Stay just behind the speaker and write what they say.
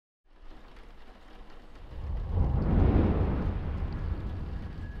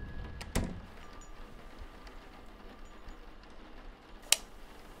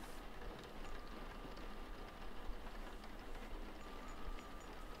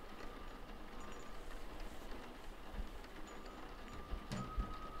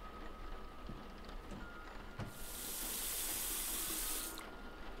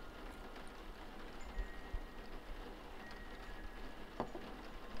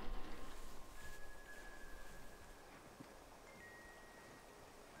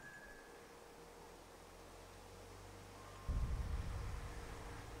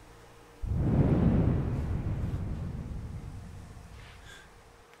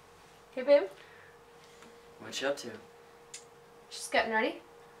Hey, babe. What you up to? Just getting ready.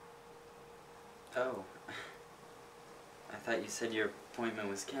 Oh. I thought you said your appointment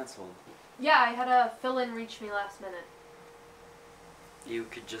was canceled. Yeah, I had a fill-in reach me last minute. You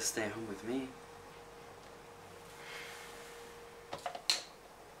could just stay home with me.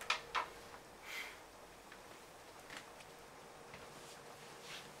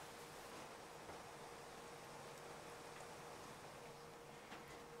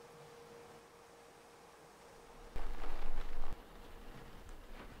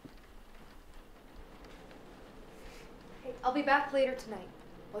 Hey, I'll be back later tonight.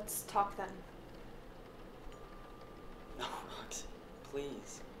 Let's talk then. No, Roxy,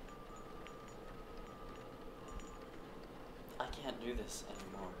 please. I can't do this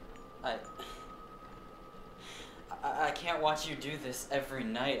anymore. I can't watch you do this every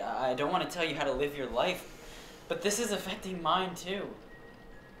night. I don't want to tell you how to live your life, but this is affecting mine too.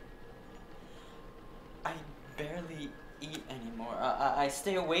 I barely eat anymore. I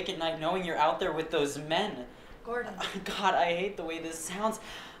stay awake at night knowing you're out there with those men. Gordon. God, I hate the way this sounds.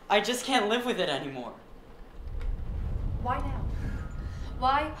 I just can't live with it anymore. Why now?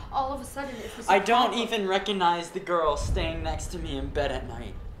 Why all of a sudden is this I don't even recognize the girl staying next to me in bed at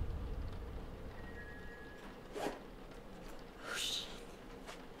night. Oh, shit.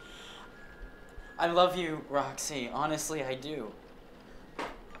 I love you, Roxy. Honestly, I do.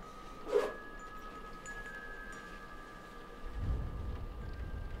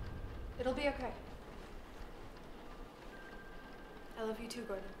 It'll be okay. I love you too,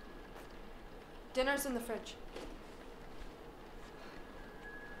 Gordon. Dinner's in the fridge.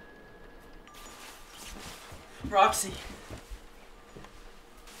 Roxy.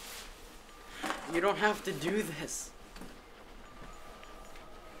 You don't have to do this.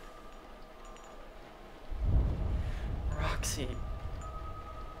 Roxy.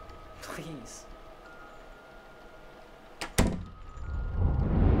 Please.